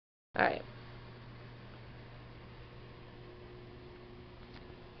Alright.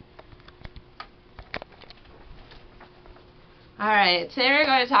 Alright, today we're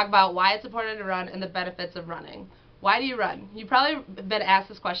going to talk about why it's important to run and the benefits of running. Why do you run? You've probably been asked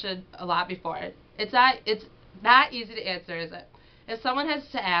this question a lot before. It's not easy to answer, is it? If someone has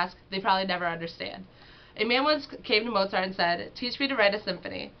to ask, they probably never understand. A man once came to Mozart and said, "Teach me to write a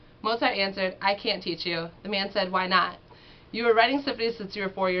symphony." Mozart answered, "I can't teach you." The man said, "Why not?" "You were writing symphonies since you were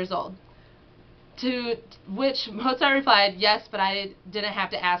 4 years old." To which Mozart replied, "Yes, but I didn't have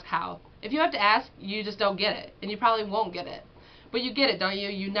to ask how." If you have to ask, you just don't get it, and you probably won't get it. But you get it, don't you?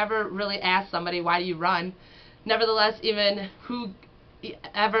 You never really ask somebody, why do you run? Nevertheless, even who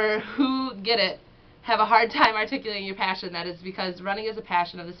get it have a hard time articulating your passion. That is because running is a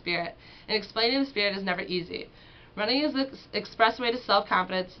passion of the spirit, and explaining the spirit is never easy. Running is the express way to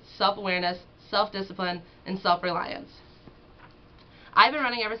self-confidence, self-awareness, self-discipline, and self-reliance. I've been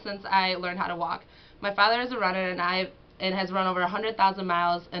running ever since I learned how to walk. My father is a runner and has run over 100,000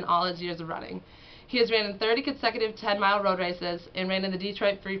 miles in all his years of running. He has ran in 30 consecutive 10-mile road races and ran in the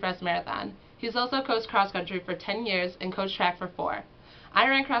Detroit Free Press Marathon. He's also coached cross country for 10 years and coached track for 4. I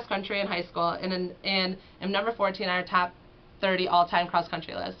ran cross country in high school and am number 14 on our top 30 all-time cross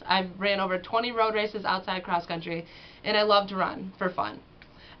country list. I've ran over 20 road races outside cross country, and I love to run for fun.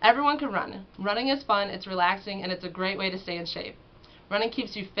 Everyone can run. Running is fun, it's relaxing, and it's a great way to stay in shape. Running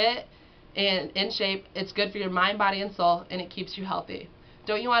keeps you fit and in shape. It's good for your mind, body, and soul, and it keeps you healthy.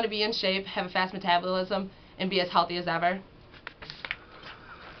 Don't you want to be in shape, have a fast metabolism, and be as healthy as ever?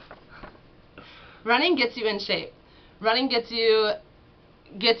 Running gets you in shape. Running gets you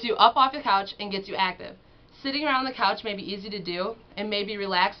up off the couch and gets you active. Sitting around the couch may be easy to do and may be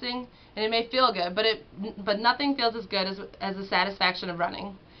relaxing and it may feel good, but nothing feels as good as the satisfaction of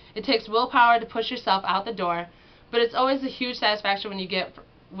running. It takes willpower to push yourself out the door, but it's always a huge satisfaction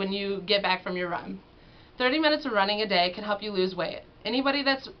when you get back from your run. 30 minutes of running a day can help you lose weight. Anybody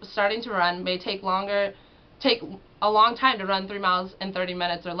that's starting to run may take a long time to run 3 miles in 30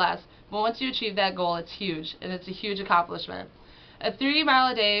 minutes or less, but once you achieve that goal, it's huge, and it's a huge accomplishment. A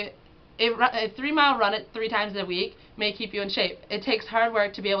 3-mile run at 3 times a week may keep you in shape. It takes hard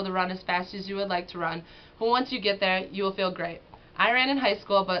work to be able to run as fast as you would like to run, but once you get there, you will feel great. I ran in high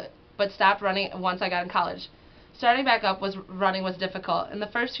school, but stopped running once I got in college. Starting back up running was difficult, and the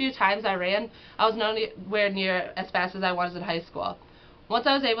first few times I ran, I was nowhere near as fast as I was in high school. Once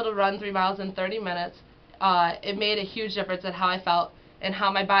I was able to run 3 miles in 30 minutes, it made a huge difference in how I felt and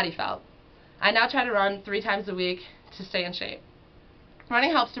how my body felt. I now try to run 3 times a week to stay in shape.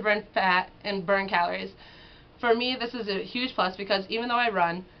 Running helps to burn fat and burn calories. For me, this is a huge plus because even though I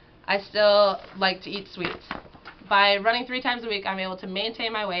run, I still like to eat sweets. By running 3 times a week, I'm able to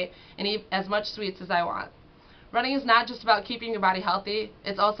maintain my weight and eat as much sweets as I want. Running is not just about keeping your body healthy,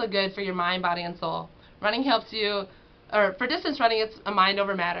 it's also good for your mind, body, and soul. Running helps you, for distance running, it's a mind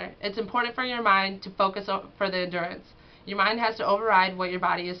over matter. It's important for your mind to focus for the endurance. Your mind has to override what your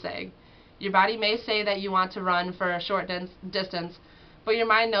body is saying. Your body may say that you want to run for a short distance, but your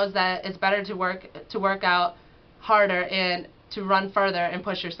mind knows that it's better to work out harder and to run further and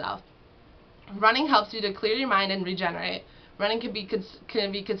push yourself. Running helps you to clear your mind and regenerate. Running can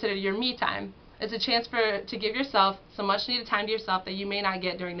be considered your me time. It's a chance to give yourself some much needed time to yourself that you may not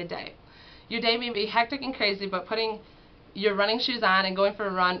get during the day. Your day may be hectic and crazy, but putting your running shoes on and going for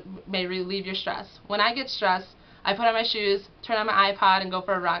a run may relieve your stress. When I get stressed, I put on my shoes, turn on my iPod, and go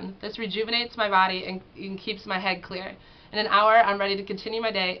for a run. This rejuvenates my body and keeps my head clear. In an hour, I'm ready to continue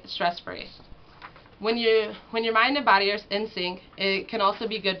my day stress-free. When your mind and body are in sync, it can also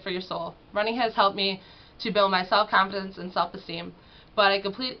be good for your soul. Running has helped me to build my self-confidence and self-esteem.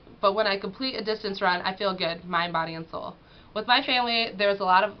 But when I complete a distance run, I feel good, mind, body, and soul. With my family, there's a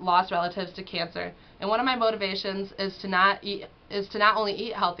lot of lost relatives to cancer, and one of my motivations is to not only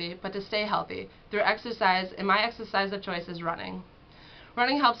eat healthy, but to stay healthy through exercise, and my exercise of choice is running.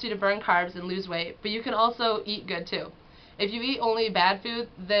 Running helps you to burn carbs and lose weight, but you can also eat good too. If you eat only bad food,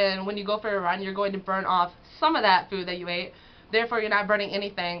 then when you go for a run, you're going to burn off some of that food that you ate, therefore you're not burning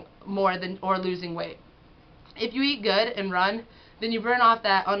anything more or losing weight. If you eat good and run, then you burn off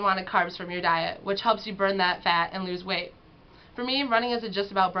that unwanted carbs from your diet, which helps you burn that fat and lose weight. For me, running isn't just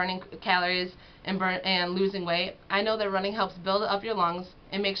about burning calories and losing weight. I know that running helps build up your lungs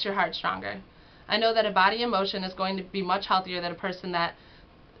and makes your heart stronger. I know that a body in motion is going to be much healthier than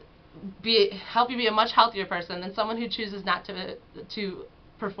help you be a much healthier person than someone who chooses not to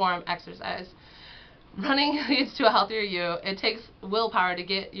perform exercise. Running leads to a healthier you. It takes willpower to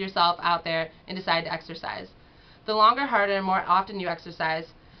get yourself out there and decide to exercise. The longer, harder, and more often you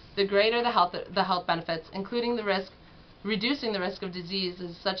exercise, the greater the health benefits, including the risk reducing the risk of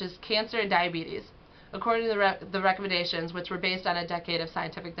diseases such as cancer and diabetes, according to the recommendations, which were based on a decade of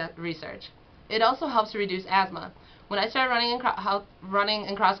scientific research. It also helps to reduce asthma. When I started running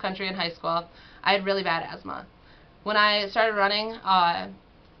in cross country in high school, I had really bad asthma. When I started running, after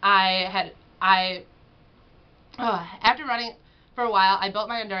running for a while, I built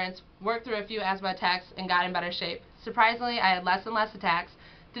my endurance, worked through a few asthma attacks, and got in better shape. Surprisingly, I had less and less attacks,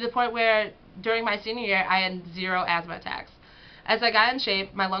 to the point where during my senior year, I had 0 asthma attacks. As I got in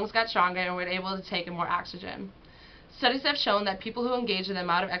shape, my lungs got stronger and were able to take in more oxygen. Studies have shown that people who engage in the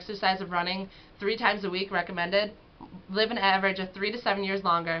amount of exercise of running 3 times a week recommended live an average of 3 to 7 years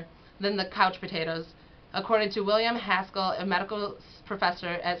longer than the couch potatoes, according to William Haskell, a medical professor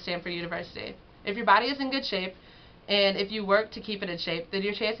at Stanford University. If your body is in good shape, and if you work to keep it in shape, then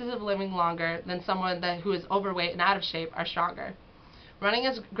your chances of living longer than someone who is overweight and out of shape are stronger. Running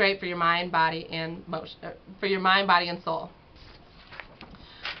is great for your mind, body, and soul.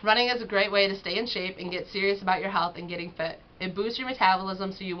 Running is a great way to stay in shape and get serious about your health and getting fit. It boosts your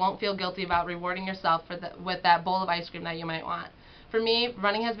metabolism so you won't feel guilty about rewarding yourself with that bowl of ice cream that you might want. For me,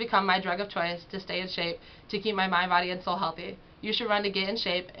 running has become my drug of choice to stay in shape, to keep my mind, body, and soul healthy. You should run to get in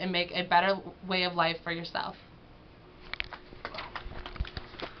shape and make a better way of life for yourself.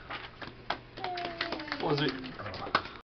 Was it